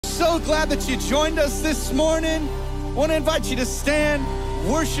so glad that you joined us this morning. I want to invite you to stand,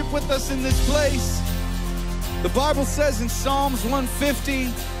 worship with us in this place. The Bible says in Psalms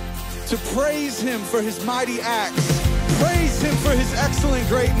 150 to praise him for his mighty acts. Praise him for his excellent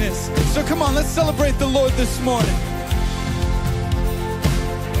greatness. So come on, let's celebrate the Lord this morning.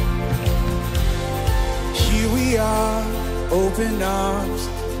 Here we are, open arms,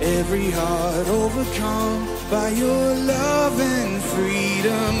 every heart overcome by your love and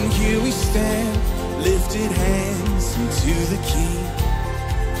freedom. Here we stand, lifted hands to the King.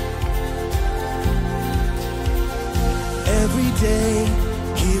 Every day,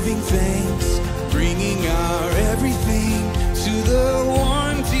 giving thanks, bringing our everything to the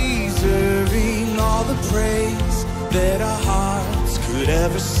one deserving all the praise that our hearts could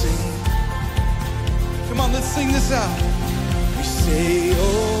ever sing. Come on, let's sing this out. We say,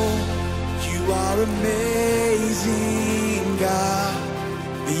 oh, you are amazing, God,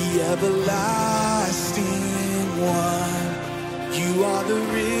 the everlasting one. You are the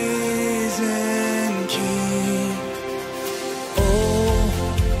risen King.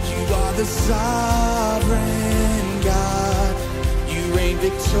 You are the sovereign God. You reign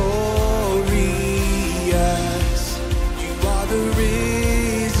victorious. You are the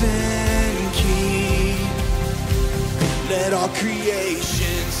risen King. Let all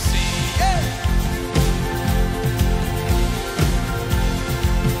creation sing. Hey!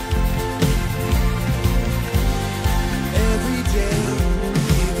 Every day,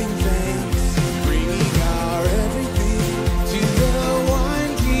 giving thanks, bringing our everything to the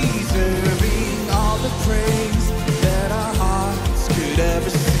one deserving all the praise that our hearts could ever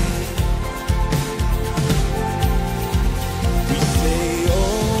sing. We say,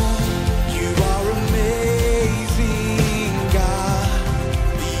 oh, you are amazing, God,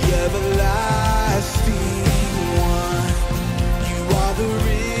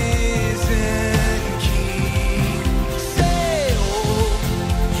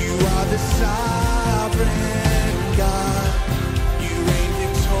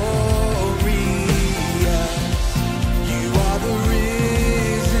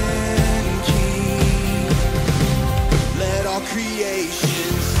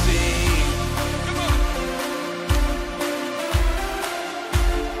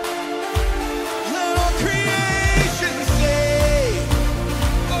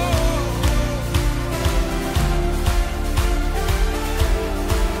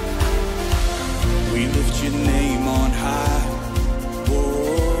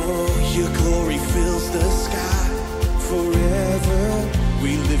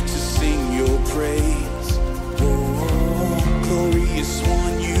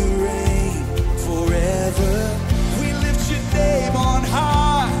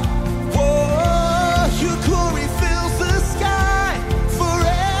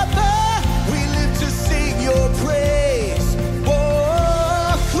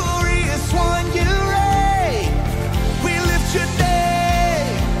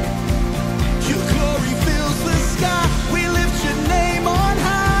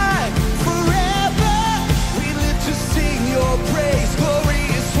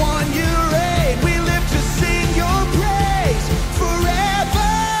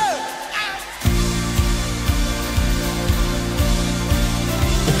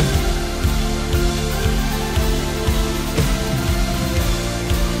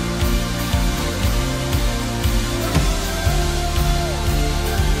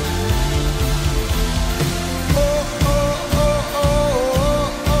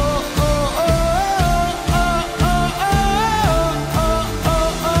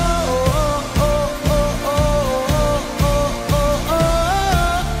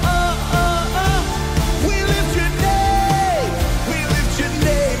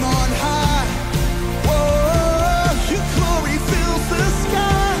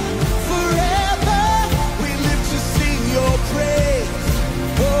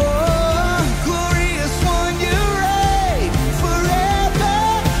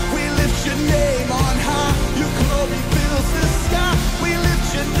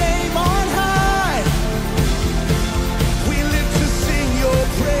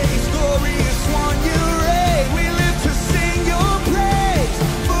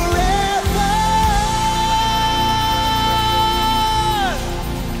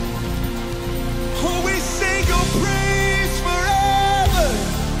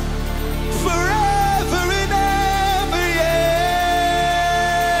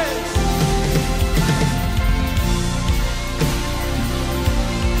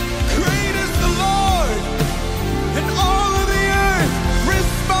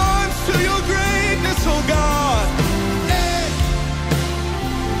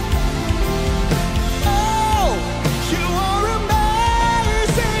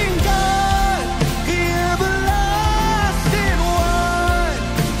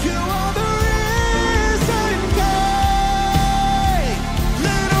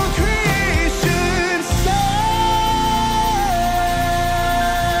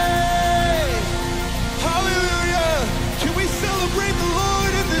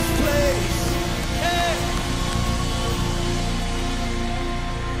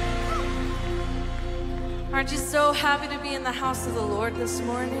 Aren't you so happy to be in the house of the Lord this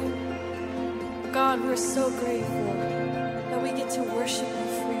morning? God, we're so grateful that we get to worship you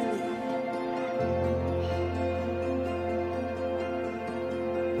freely.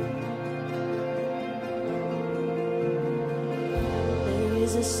 There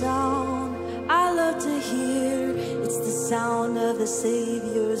is a sound I love to hear. It's the sound of the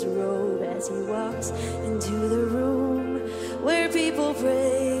Savior's robe as he walks into the room where people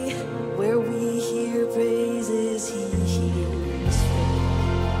pray, where we hear praises. He hears faith.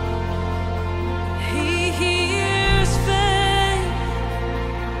 He hears faith.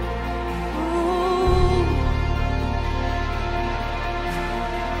 Ooh.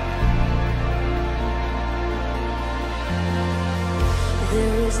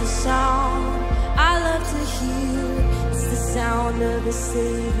 There is a sound I love to hear. It's the sound of the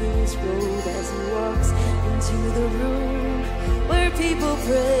Savior's robe as he walks into the room where people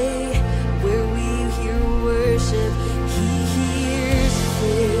pray, where we hear worship. He hears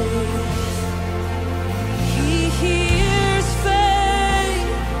faith. He hears faith.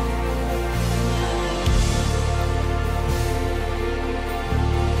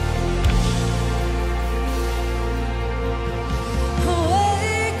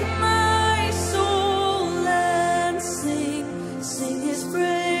 Awake my soul and sing, sing his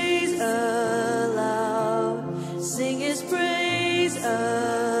praise aloud, sing his praise aloud.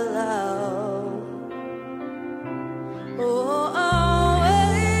 Oh,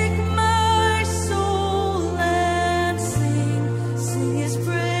 awake my soul and sing, sing his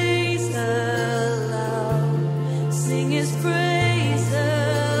praise aloud, sing his praise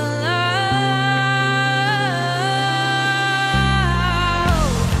aloud.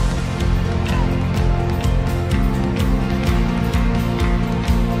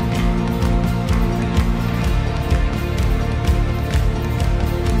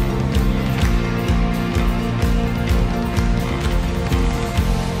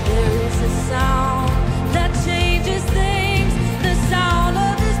 There is a sound that changes things, the sound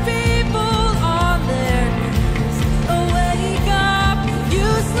of his people on their knees. Awake up, you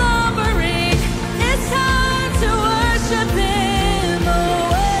slumbering, it's time to worship him.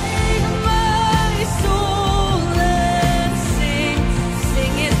 Awake my soul and sing,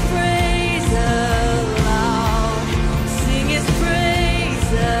 sing his praise aloud, sing his praise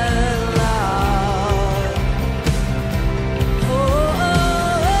aloud. Oh,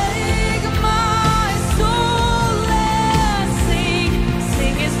 awake my soul and sing,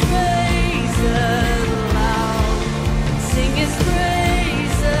 sing his praise aloud, sing his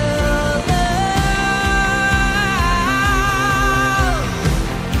praise aloud.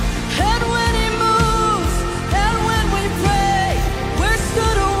 And when he moves, and when we pray, we're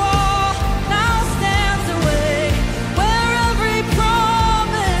stood a wall, now stands a way, where every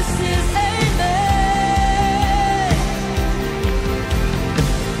promise is amen.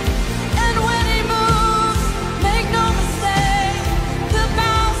 And when he moves, make no mistake, the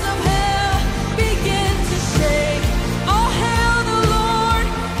bounds of hell begin to shake. All hail the Lord,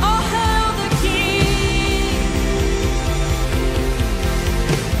 all hail the King.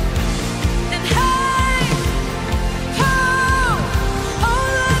 And hey, ho, oh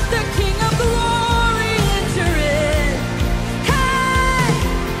let the King of glory enter in. Hey,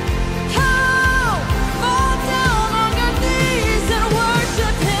 ho, fall down on your knees and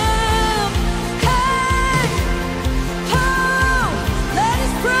worship him. Hey, ho, let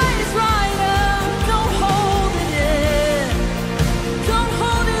his praise rise up. Don't hold it in. Don't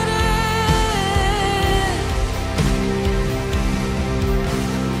hold it in.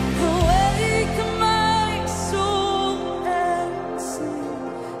 Awake my soul and sing,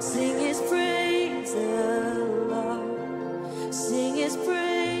 sing his praise aloud, sing his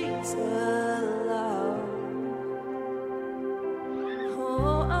praise aloud.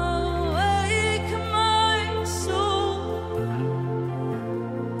 Oh, awake my soul,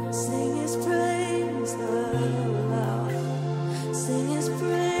 sing his praise aloud, sing his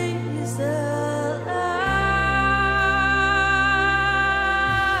praise aloud.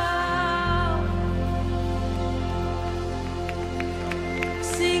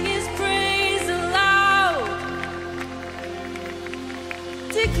 Sing his praise aloud.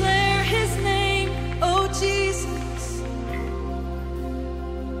 Declare his name, oh Jesus.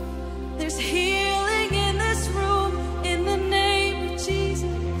 There's healing in this room in the name of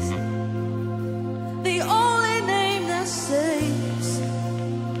Jesus. The only name that saves,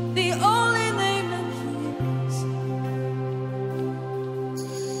 the only name that heals.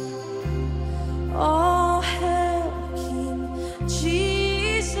 All hail King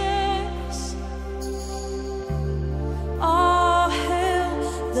Jesus. All hail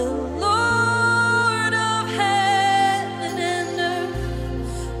the Lord of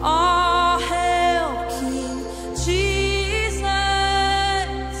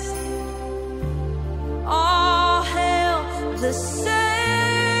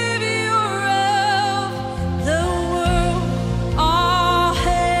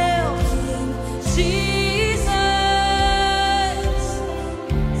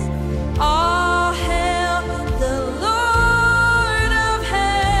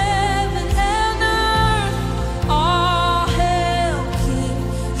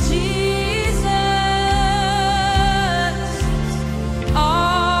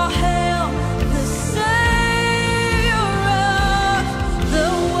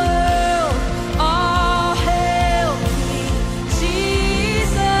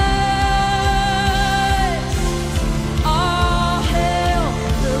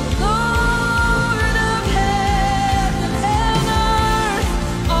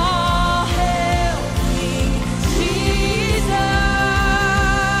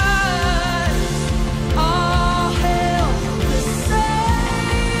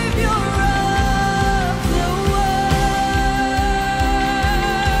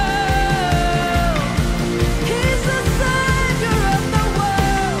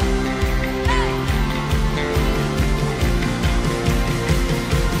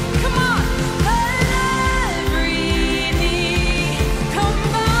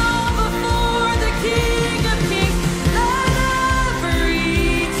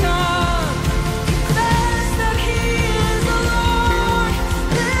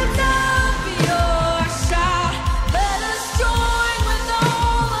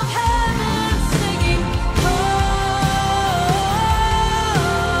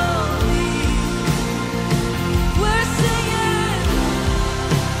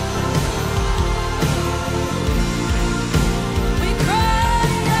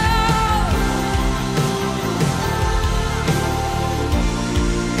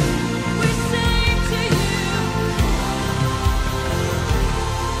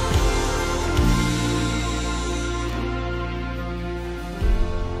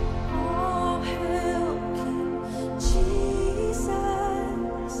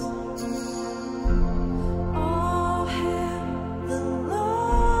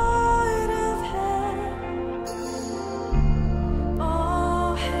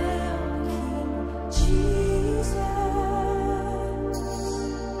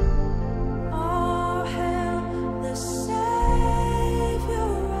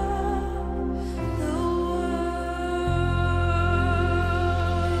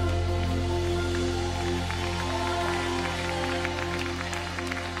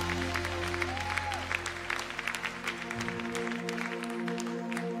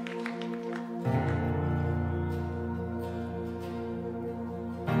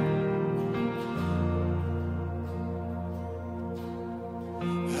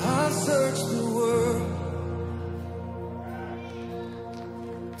searched the world,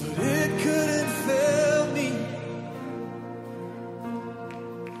 but it couldn't fail me.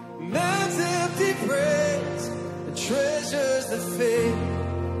 Man's empty praise and treasures that fade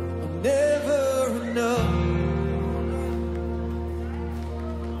are never enough.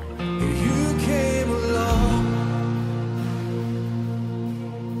 You came along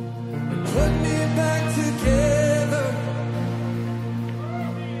and put me back together.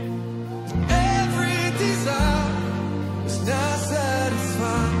 Every desire is now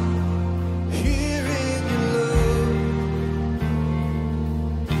satisfied here in your love.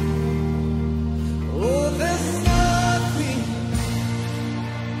 Oh, there's nothing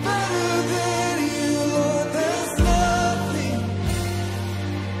better than you, Lord.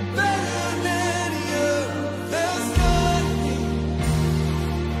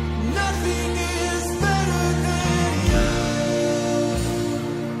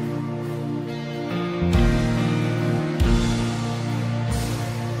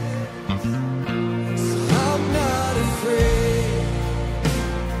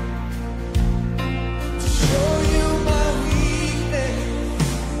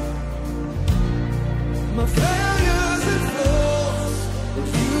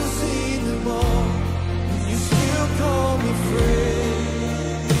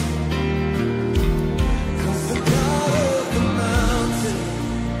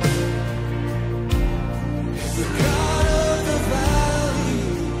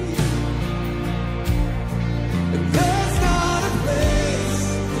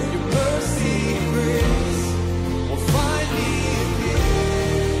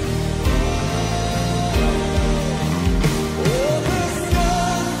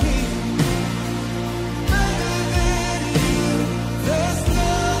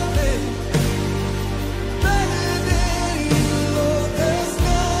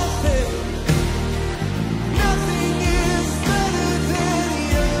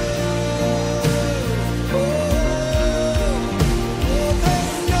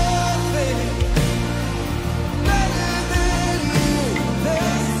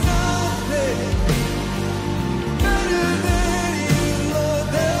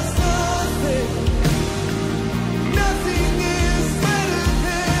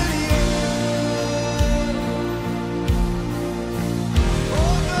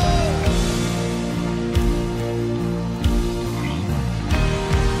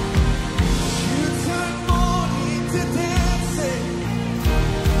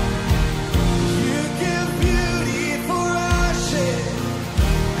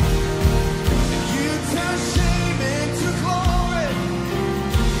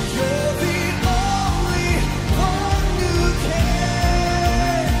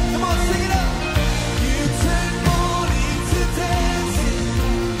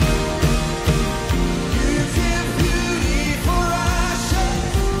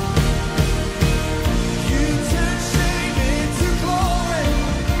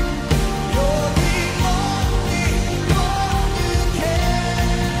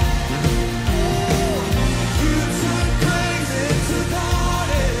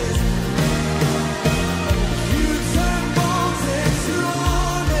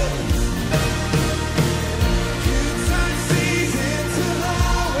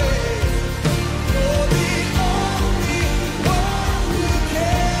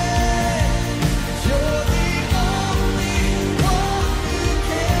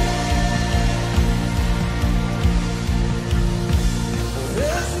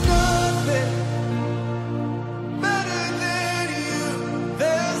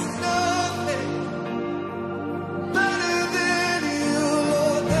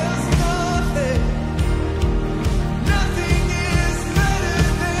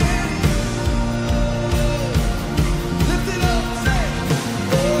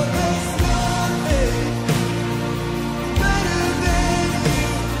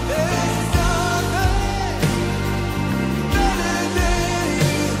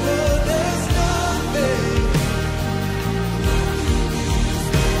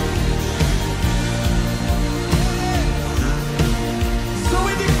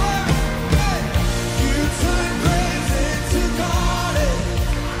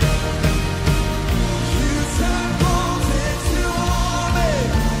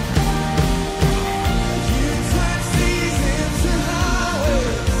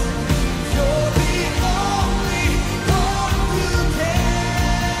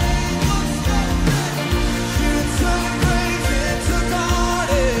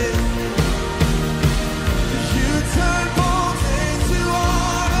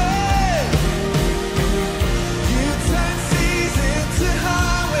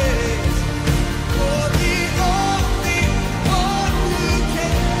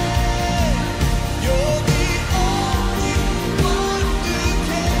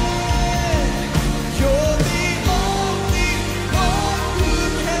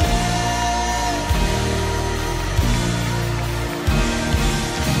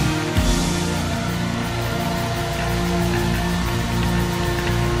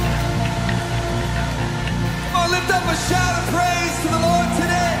 a shout of praise to the Lord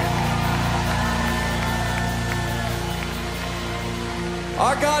today.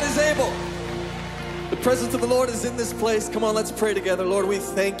 Our God is able. The presence of the Lord is in this place. Come on, let's pray together. Lord, we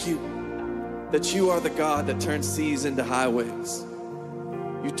thank you that you are the God that turns seas into highways.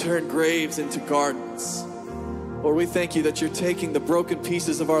 You turn graves into gardens. Lord, we thank you that you're taking the broken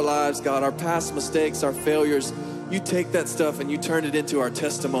pieces of our lives, God, our past mistakes, our failures. You take that stuff and you turn it into our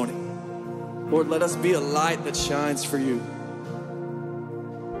testimony. Lord, let us be a light that shines for you.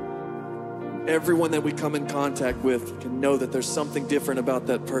 Everyone that we come in contact with can know that there's something different about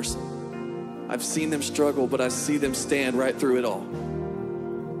that person. I've seen them struggle, but I see them stand right through it all.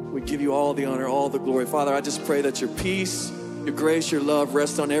 We give you all the honor, all the glory. Father, I just pray that your peace, your grace, your love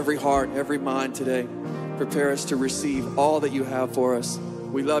rest on every heart, every mind today. Prepare us to receive all that you have for us.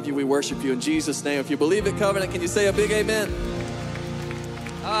 We love you. We worship you in Jesus' name. If you believe it, Covenant, can you say a big amen?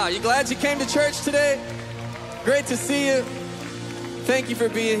 You glad you came to church today? Great to see you. Thank you for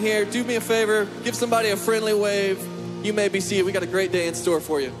being here. Do me a favor. Give somebody a friendly wave. You may be seated. We got a great day in store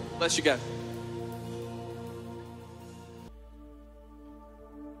for you. Bless you guys.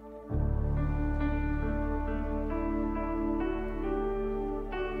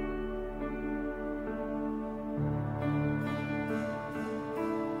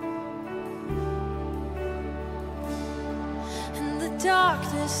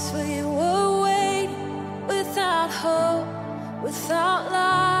 Darkness, we were waiting without hope, without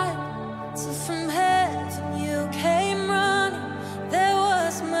light. So from heaven you came running. There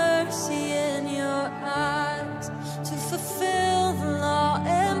was mercy in your eyes to fulfill the law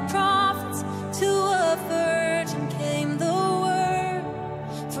and prophets. To a virgin came the word,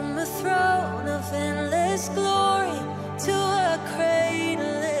 from a throne of endless glory to a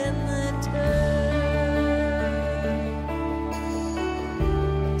cradle in the dirt.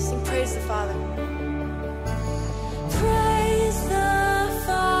 Praise the Father. Praise the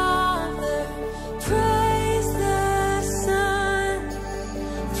Father. Praise the Son.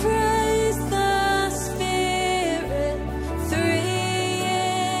 Praise the Spirit. 3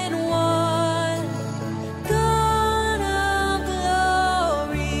 in 1. God of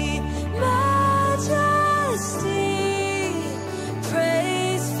glory, majesty.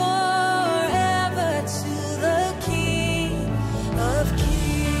 Praise forever to the King of Kings.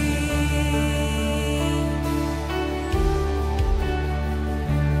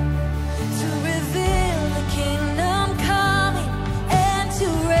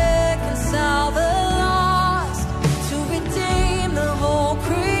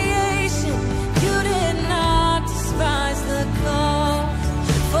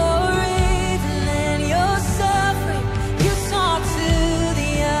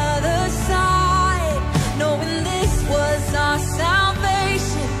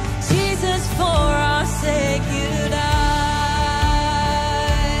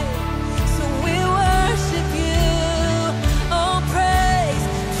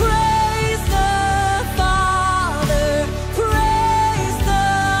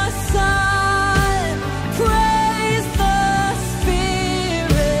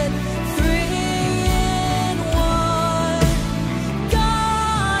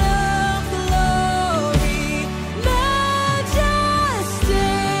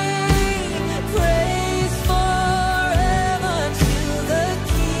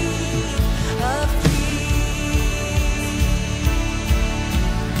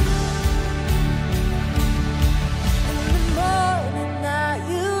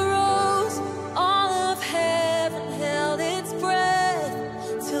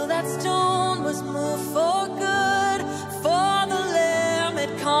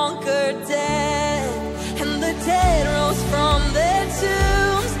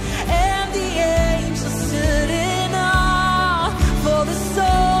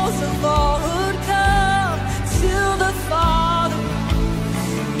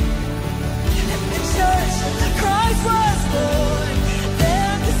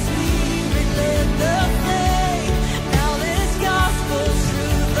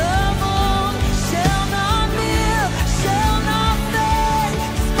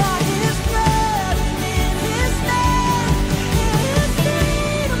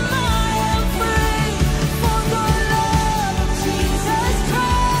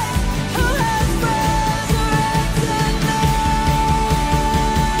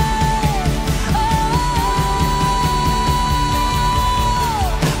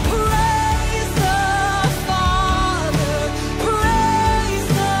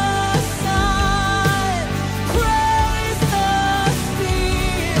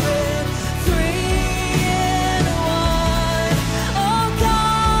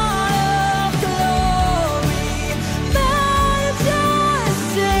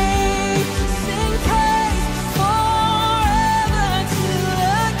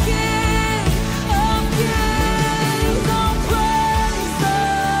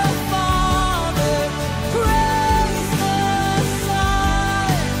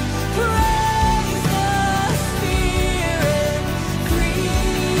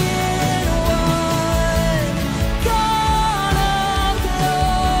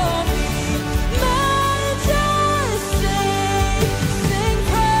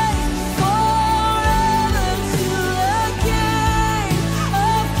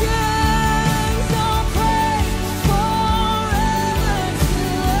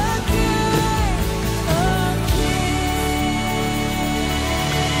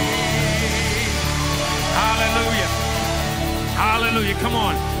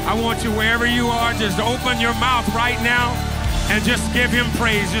 I want you, wherever you are, just open your mouth right now and just give him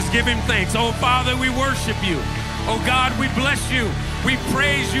praise. Just give him thanks. Oh, Father, we worship you. Oh, God, we bless you. We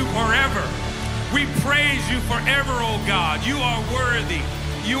praise you forever. We praise you forever, oh God. You are worthy.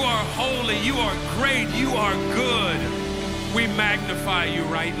 You are holy. You are great. You are good. We magnify you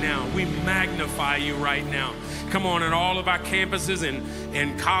right now. We magnify you right now. Come on, in all of our campuses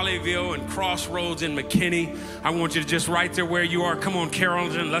in Colleyville and Crossroads and McKinney, I want you to just right there where you are. Come on,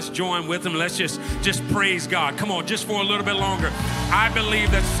 Carrollton, let's join with them. Let's just praise God. Come on, just for a little bit longer. I believe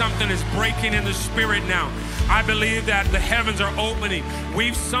that something is breaking in the spirit now. I believe that the heavens are opening.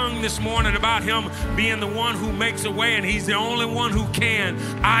 We've sung this morning about him being the one who makes a way, and he's the only one who can.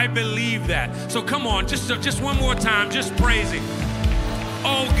 I believe that. So come on, just one more time, just praise him.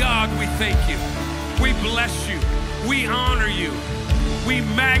 Oh God, we thank you. We bless you. We honor you. We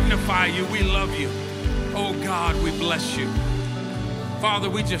magnify you. We love you. Oh God, we bless you. Father,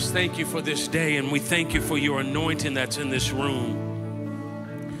 we just thank you for this day, and we thank you for your anointing that's in this room.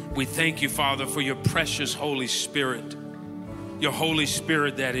 We thank you, Father, for your precious Holy Spirit, your Holy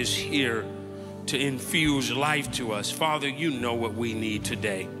Spirit that is here to infuse life to us. Father, you know what we need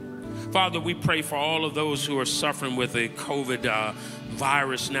today. Father, we pray for all of those who are suffering with a COVID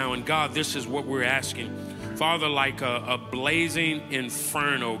virus now. And God, this is what we're asking. Father, like a blazing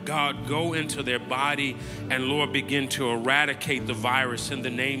inferno, God, go into their body and, Lord, begin to eradicate the virus in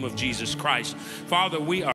the name of Jesus Christ. Father, we are